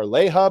in the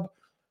Parlay Hub.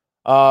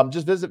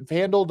 Just visit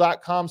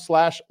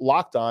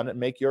FanDuel.com/lockedon and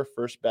make your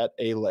first bet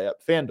a layup.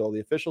 FanDuel, the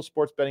official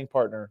sports betting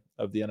partner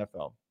of the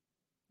NFL.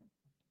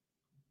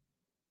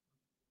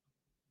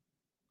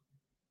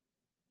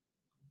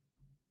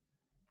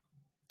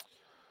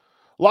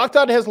 Locked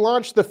On has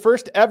launched the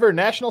first ever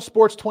national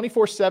sports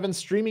 24/7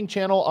 streaming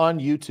channel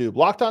on YouTube.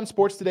 Locked On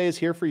Sports Today is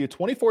here for you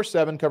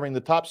 24/7, covering the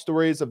top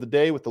stories of the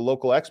day with the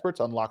local experts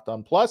on Locked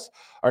On Plus.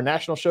 Our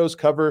national shows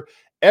cover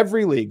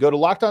every league. Go to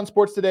Locked On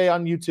Sports Today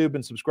on YouTube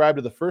and subscribe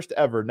to the first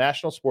ever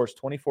national sports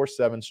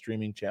 24/7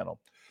 streaming channel.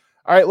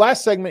 All right,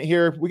 last segment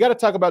here. We got to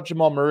talk about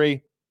Jamal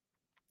Murray.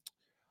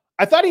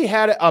 I thought he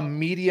had a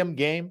medium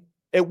game.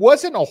 It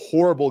wasn't a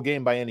horrible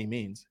game by any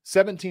means.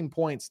 17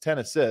 points, 10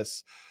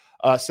 assists.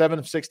 7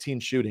 of 16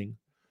 shooting.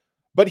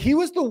 But he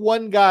was the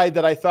one guy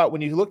that I thought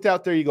when you looked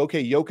out there, you go,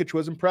 okay, Jokic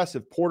was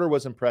impressive. Porter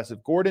was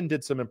impressive. Gordon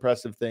did some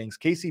impressive things.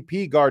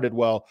 KCP guarded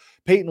well.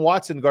 Peyton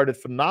Watson guarded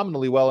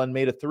phenomenally well and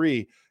made a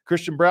three.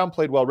 Christian Brown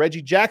played well.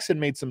 Reggie Jackson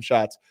made some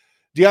shots.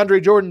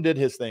 DeAndre Jordan did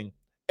his thing.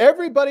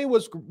 Everybody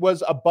was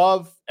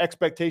above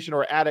expectation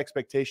or at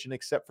expectation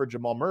except for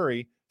Jamal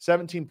Murray.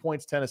 17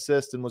 points, 10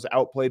 assists, and was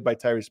outplayed by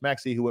Tyrese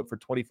Maxey, who went for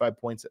 25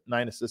 points,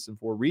 9 assists, and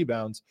 4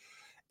 rebounds.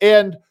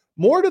 And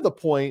more to the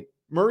point,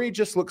 Murray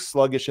just looks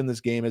sluggish in this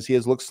game as he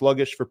has looked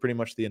sluggish for pretty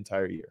much the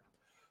entire year.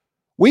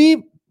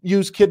 We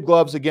use kid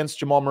gloves against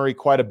Jamal Murray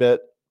quite a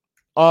bit.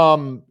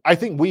 I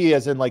think we,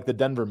 as in like the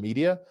Denver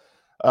media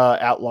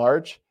at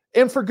large,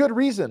 and for good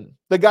reason.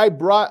 The guy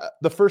brought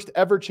the first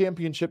ever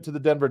championship to the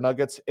Denver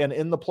Nuggets, and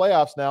in the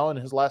playoffs now, in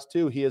his last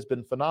 2, he has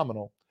been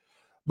phenomenal.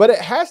 But it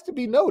has to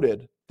be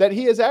noted that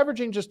he is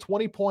averaging just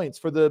 20 points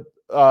for the,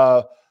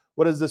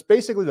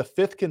 basically the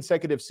 5th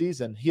consecutive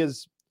season.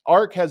 His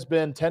arc has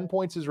been 10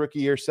 points his rookie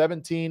year,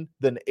 17,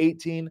 then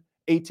 18,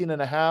 18 and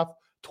a half,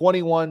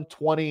 21,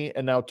 20,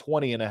 and now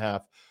 20 and a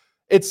half.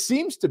 It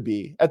seems to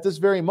be, at this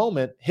very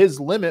moment, his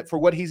limit for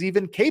what he's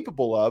even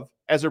capable of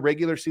as a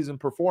regular season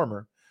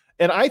performer.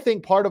 And I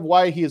think part of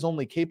why he is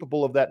only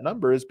capable of that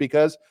number is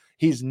because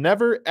he's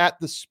never at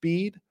the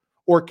speed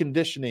or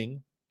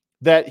conditioning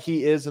that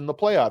he is in the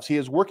playoffs. He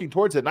is working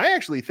towards it. And I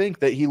actually think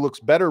that he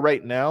looks better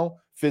right now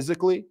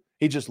physically.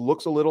 He just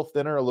looks a little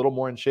thinner, a little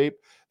more in shape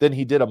than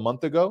he did a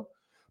month ago.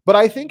 But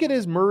I think it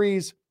is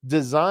Murray's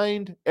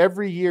designed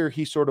every year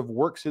he sort of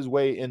works his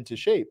way into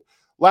shape.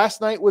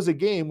 Last night was a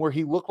game where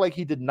he looked like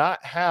he did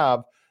not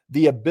have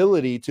the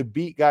ability to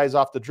beat guys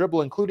off the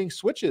dribble, including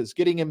switches,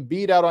 getting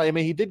Embiid out on. I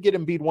mean, he did get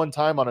Embiid one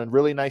time on a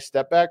really nice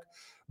step back,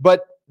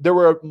 but there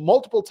were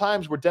multiple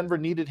times where Denver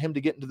needed him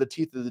to get into the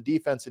teeth of the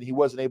defense, and he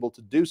wasn't able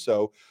to do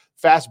so.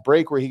 Fast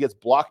break where he gets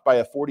blocked by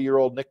a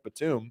 40-year-old Nick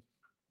Batum.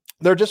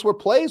 There just were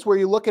plays where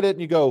you look at it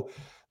and you go,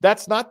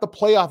 that's not the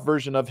playoff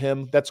version of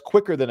him that's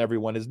quicker than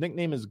everyone. His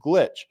nickname is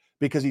Glitch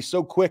because he's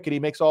so quick and he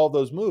makes all of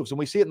those moves. And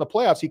we see it in the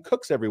playoffs. He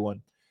cooks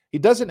everyone. He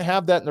doesn't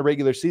have that in the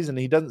regular season.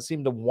 He doesn't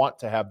seem to want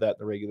to have that in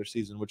the regular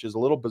season, which is a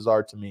little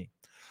bizarre to me.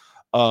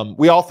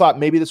 We all thought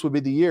maybe this would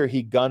be the year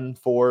he gunned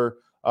for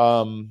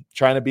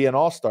trying to be an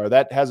all-star.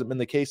 That hasn't been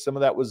the case. Some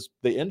of that was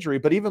the injury,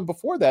 but even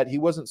before that, he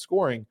wasn't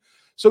scoring.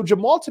 So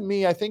Jamal, to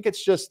me, I think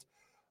it's just,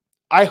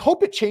 I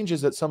hope it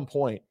changes at some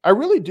point. I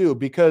really do,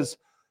 because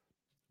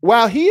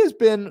while he has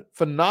been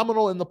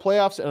phenomenal in the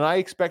playoffs, and I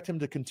expect him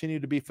to continue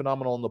to be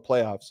phenomenal in the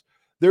playoffs,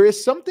 there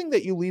is something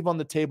that you leave on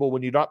the table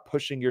when you're not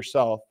pushing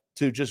yourself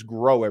to just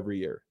grow every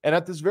year. And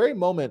at this very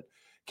moment,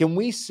 can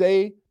we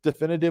say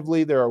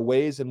definitively there are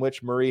ways in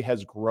which Murray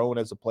has grown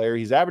as a player?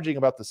 He's averaging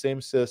about the same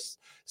assists,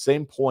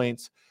 same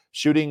points,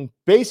 shooting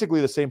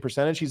basically the same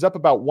percentage. He's up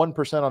about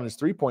 1% on his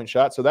three-point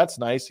shot, so that's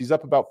nice. He's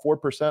up about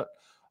 4%.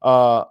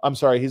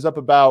 He's up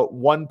about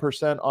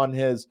 1% on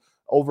his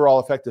overall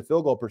effective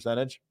field goal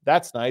percentage.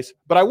 That's nice.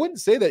 But I wouldn't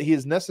say that he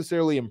has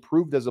necessarily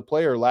improved as a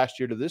player last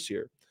year to this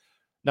year.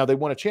 Now, they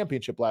won a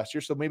championship last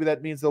year, so maybe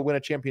that means they'll win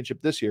a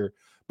championship this year.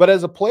 But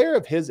as a player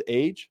of his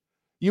age,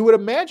 you would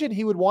imagine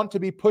he would want to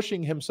be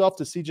pushing himself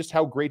to see just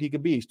how great he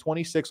could be. He's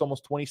 26,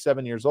 almost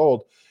 27 years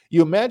old.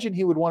 You imagine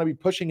he would want to be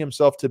pushing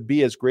himself to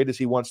be as great as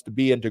he wants to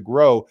be and to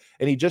grow,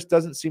 and he just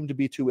doesn't seem to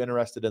be too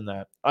interested in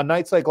that. On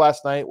nights like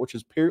last night, which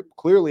is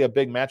clearly a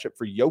big matchup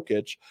for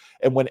Jokic,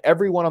 and when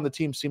everyone on the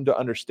team seemed to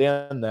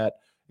understand that,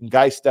 and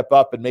guys step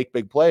up and make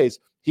big plays,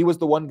 he was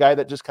the one guy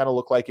that just kind of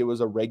looked like it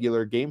was a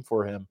regular game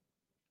for him.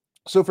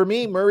 So for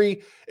me,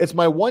 Murray, it's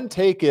my one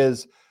take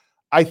is,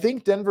 I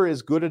think Denver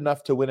is good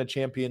enough to win a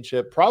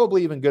championship,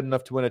 probably even good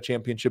enough to win a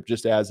championship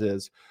just as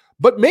is,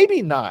 but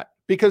maybe not,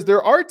 because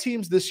there are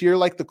teams this year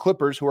like the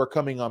Clippers who are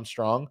coming on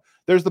strong.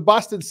 There's the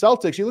Boston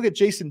Celtics. You look at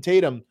Jason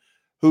Tatum,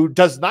 who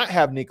does not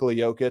have Nikola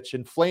Jokic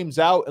and flames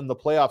out in the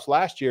playoffs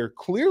last year.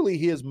 Clearly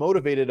he is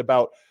motivated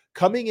about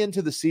coming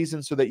into the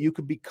season so that you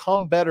could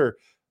become better.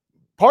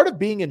 Part of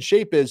being in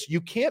shape is you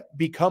can't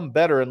become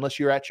better unless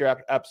you're at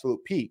your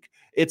absolute peak.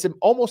 It's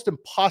almost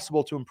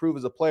impossible to improve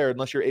as a player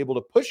unless you're able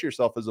to push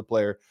yourself as a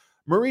player.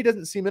 Murray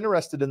doesn't seem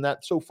interested in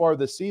that so far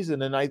this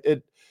season. And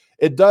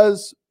it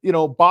does,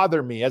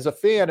 bother me as a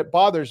fan. It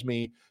bothers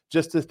me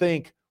just to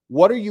think,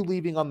 what are you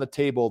leaving on the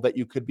table that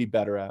you could be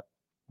better at?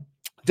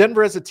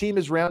 Denver as a team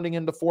is rounding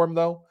into form,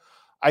 though.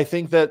 I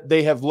think that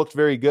they have looked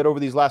very good over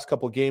these last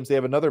couple of games. They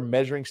have another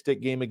measuring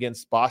stick game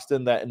against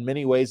Boston that in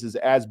many ways is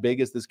as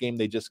big as this game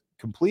they just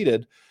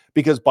completed,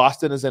 because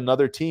Boston is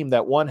another team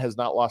that, one, has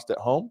not lost at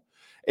home,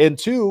 and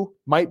two,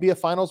 might be a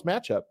finals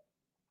matchup.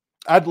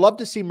 I'd love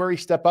to see Murray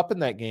step up in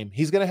that game.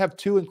 He's going to have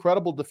two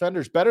incredible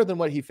defenders, better than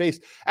what he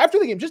faced after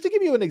the game. Just to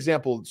give you an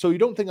example, so you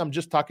don't think I'm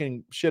just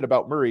talking shit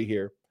about Murray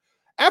here.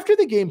 After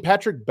the game,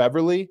 Patrick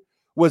Beverley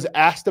was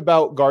asked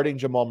about guarding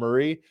Jamal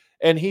Murray,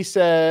 and he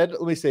said,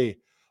 let me see,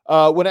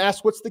 when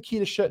asked what's the key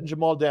to shutting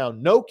Jamal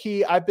down, no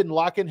key. I've been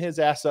locking his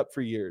ass up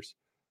for years.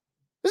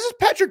 This is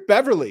Patrick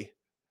Beverley.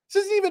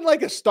 This isn't even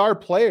like a star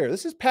player.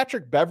 This is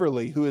Patrick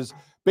Beverley, who is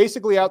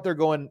basically out there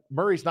going,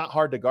 Murray's not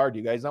hard to guard,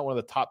 you guys. He's not one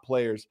of the top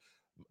players.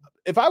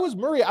 If I was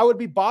Murray, I would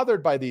be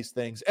bothered by these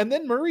things. And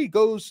then Murray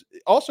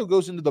also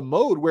goes into the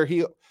mode where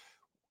he,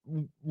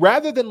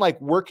 rather than like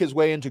work his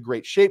way into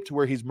great shape to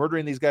where he's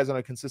murdering these guys on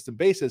a consistent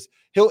basis,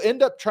 he'll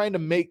end up trying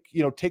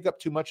to take up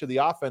too much of the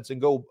offense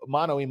and go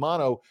mano a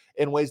mano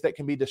in ways that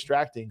can be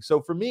distracting.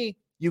 So for me,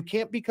 you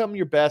can't become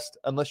your best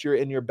unless you're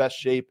in your best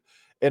shape.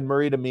 And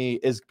Murray, to me,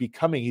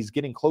 he's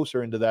getting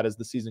closer into that as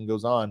the season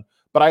goes on.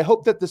 But I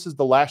hope that this is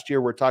the last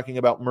year we're talking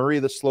about Murray,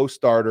 the slow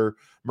starter,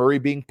 Murray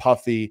being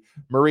puffy,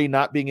 Murray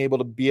not being able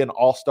to be an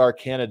all-star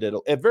candidate,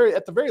 at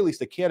the very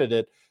least a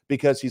candidate,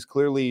 because he's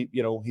clearly,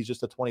 he's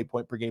just a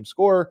 20-point per game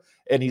scorer,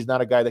 and he's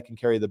not a guy that can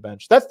carry the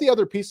bench. That's the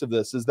other piece of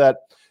this, is that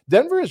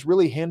Denver is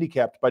really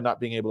handicapped by not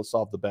being able to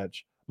solve the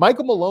bench.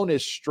 Michael Malone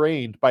is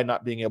strained by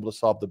not being able to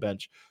solve the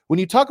bench. When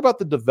you talk about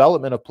the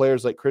development of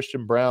players like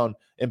Christian Braun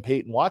and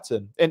Peyton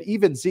Watson, and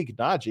even Zeke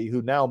Nnaji,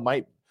 who now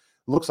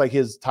looks like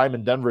his time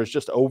in Denver is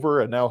just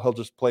over, and now he'll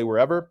just play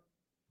wherever.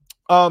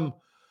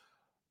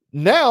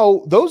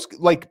 Now those,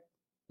 like,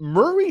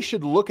 Murray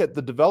should look at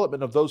the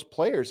development of those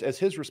players as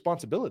his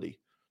responsibility.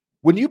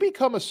 When you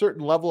become a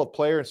certain level of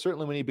player, and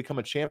certainly when you become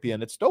a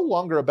champion, it's no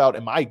longer about,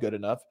 am I good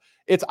enough?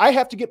 It's, I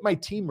have to get my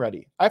team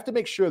ready. I have to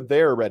make sure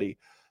they're ready.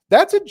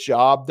 That's a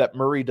job that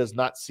Murray does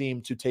not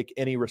seem to take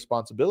any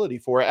responsibility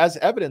for, as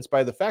evidenced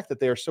by the fact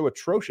that they are so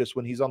atrocious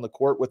when he's on the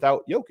court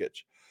without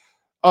Jokic.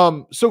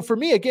 So for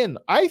me, again,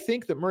 I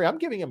think that Murray, I'm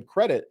giving him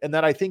credit and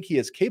that I think he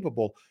is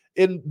capable.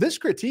 And this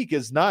critique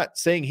is not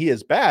saying he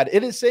is bad.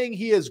 It is saying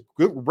he is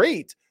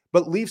great,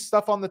 but leaves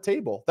stuff on the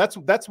table. That's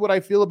what I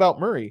feel about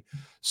Murray.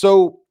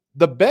 So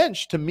the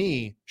bench, to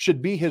me,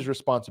 should be his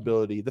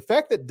responsibility. The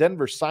fact that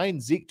Denver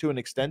signed Zeke to an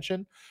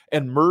extension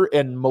and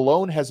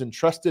Malone has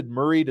entrusted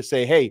Murray to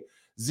say, hey,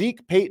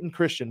 Zeke, Peyton,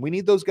 Christian, we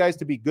need those guys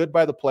to be good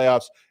by the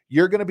playoffs.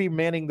 You're going to be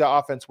manning the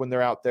offense when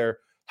they're out there.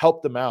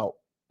 Help them out.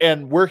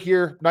 And we're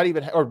here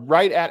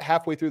right at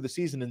halfway through the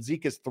season, and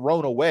Zeke is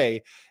thrown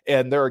away.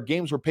 And there are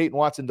games where Peyton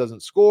Watson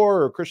doesn't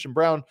score or Christian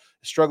Braun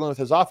is struggling with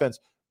his offense.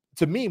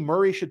 To me,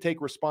 Murray should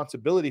take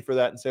responsibility for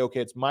that and say,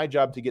 okay, it's my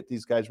job to get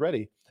these guys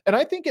ready. And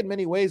I think in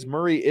many ways,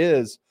 Murray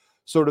is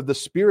sort of the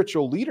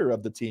spiritual leader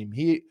of the team.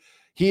 He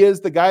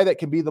is the guy that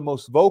can be the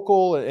most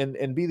vocal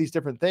and be these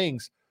different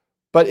things.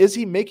 But is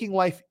he making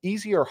life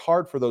easy or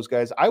hard for those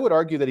guys? I would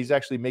argue that he's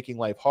actually making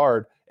life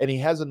hard, and he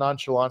has a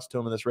nonchalance to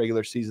him in this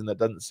regular season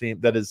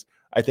that is,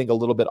 I think, a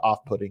little bit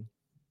off-putting.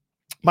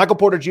 Michael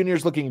Porter Jr.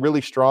 is looking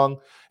really strong.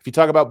 If you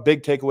talk about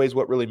big takeaways,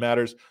 what really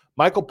matters,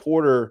 Michael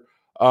Porter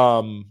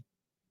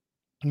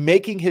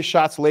making his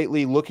shots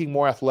lately, looking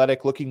more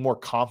athletic, looking more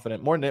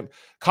confident.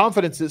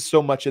 Confidence is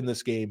so much in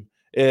this game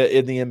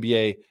in the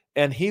NBA,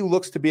 and he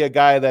looks to be a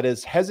guy that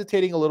is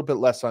hesitating a little bit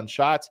less on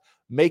shots,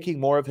 making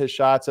more of his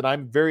shots, and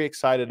I'm very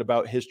excited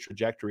about his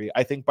trajectory.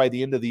 I think by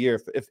the end of the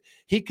year, if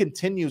he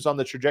continues on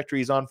the trajectory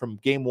he's on from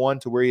game one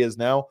to where he is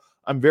now,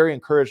 I'm very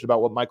encouraged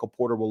about what Michael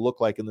Porter will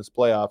look like in this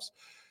playoffs.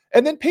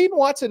 And then Peyton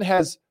Watson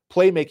has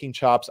playmaking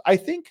chops. I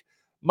think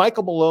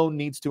Michael Malone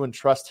needs to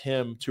entrust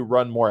him to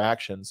run more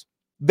actions.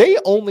 They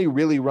only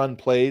really run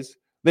plays.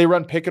 They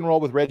run pick and roll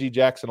with Reggie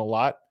Jackson a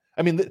lot.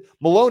 I mean,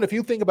 Malone, if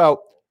you think about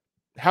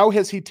how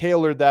has he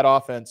tailored that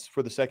offense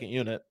for the second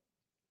unit,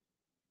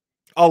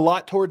 a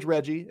lot towards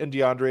Reggie and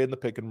DeAndre in the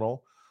pick and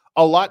roll,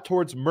 a lot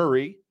towards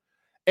Murray,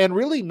 and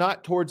really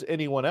not towards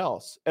anyone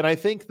else. And I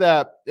think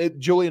that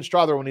Julian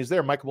Strawther, when he's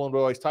there, Michael Malone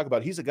will always talk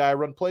about, he's a guy I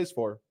run plays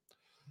for.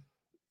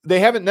 They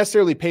haven't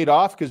necessarily paid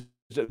off because,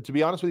 to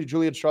be honest with you,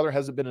 Julian Strawther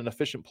hasn't been an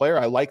efficient player.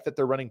 I like that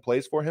they're running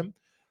plays for him.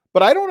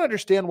 But I don't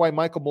understand why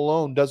Michael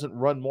Malone doesn't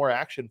run more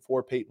action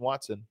for Peyton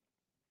Watson.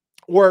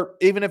 Or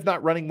even if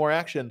not running more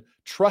action,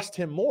 trust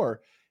him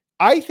more.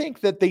 I think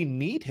that they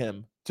need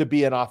him to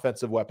be an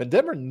offensive weapon.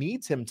 Denver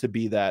needs him to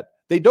be that.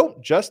 They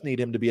don't just need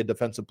him to be a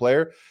defensive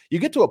player. You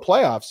get to a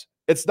playoffs,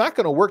 it's not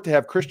going to work to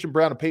have Christian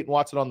Braun and Peyton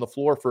Watson on the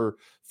floor for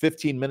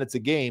 15 minutes a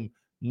game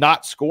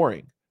not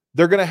scoring.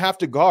 they're going to have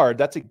to guard.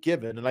 That's a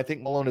given. And I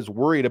think Malone is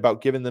worried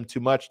about giving them too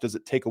much. Does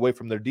it take away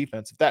from their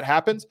defense? If that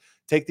happens,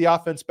 take the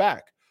offense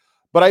back.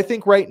 But I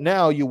think right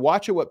now you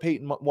watch what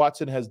Peyton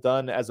Watson has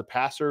done as a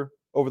passer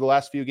over the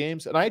last few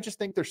games. And I just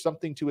think there's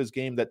something to his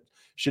game that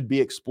should be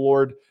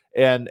explored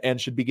and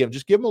should be given.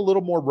 Just give him a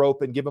little more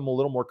rope and give him a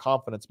little more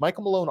confidence.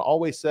 Michael Malone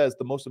always says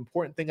the most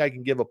important thing I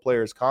can give a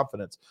player is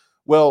confidence.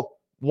 Well,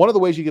 one of the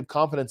ways you give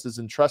confidence is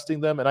in trusting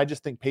them. And I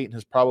just think Peyton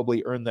has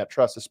probably earned that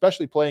trust,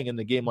 especially playing in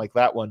the game like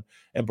that one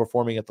and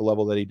performing at the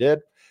level that he did.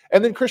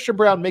 And then Christian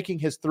Braun making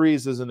his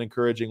threes is an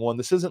encouraging one.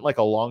 This isn't like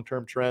a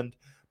long-term trend,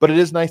 but it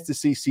is nice to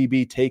see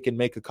CB take and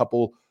make a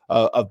couple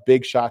of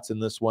big shots in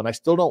this one. I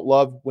still don't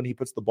love when he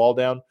puts the ball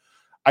down.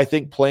 I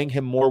think playing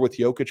him more with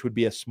Jokic would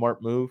be a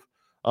smart move.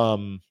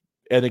 And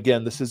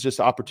again, this is just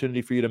an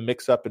opportunity for you to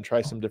mix up and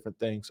try some different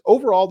things.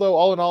 Overall, though,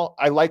 all in all,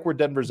 I like where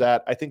Denver's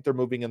at. I think they're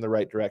moving in the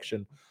right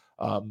direction.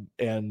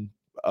 And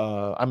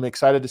I'm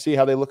excited to see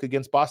how they look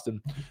against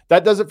Boston.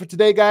 That does it for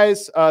today,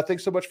 guys.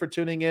 Thanks so much for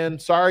tuning in.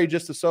 Sorry,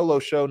 just a solo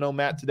show. No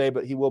Matt today,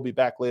 but he will be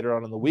back later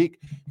on in the week.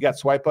 You got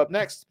Swipe Up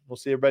next. We'll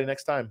see everybody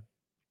next time.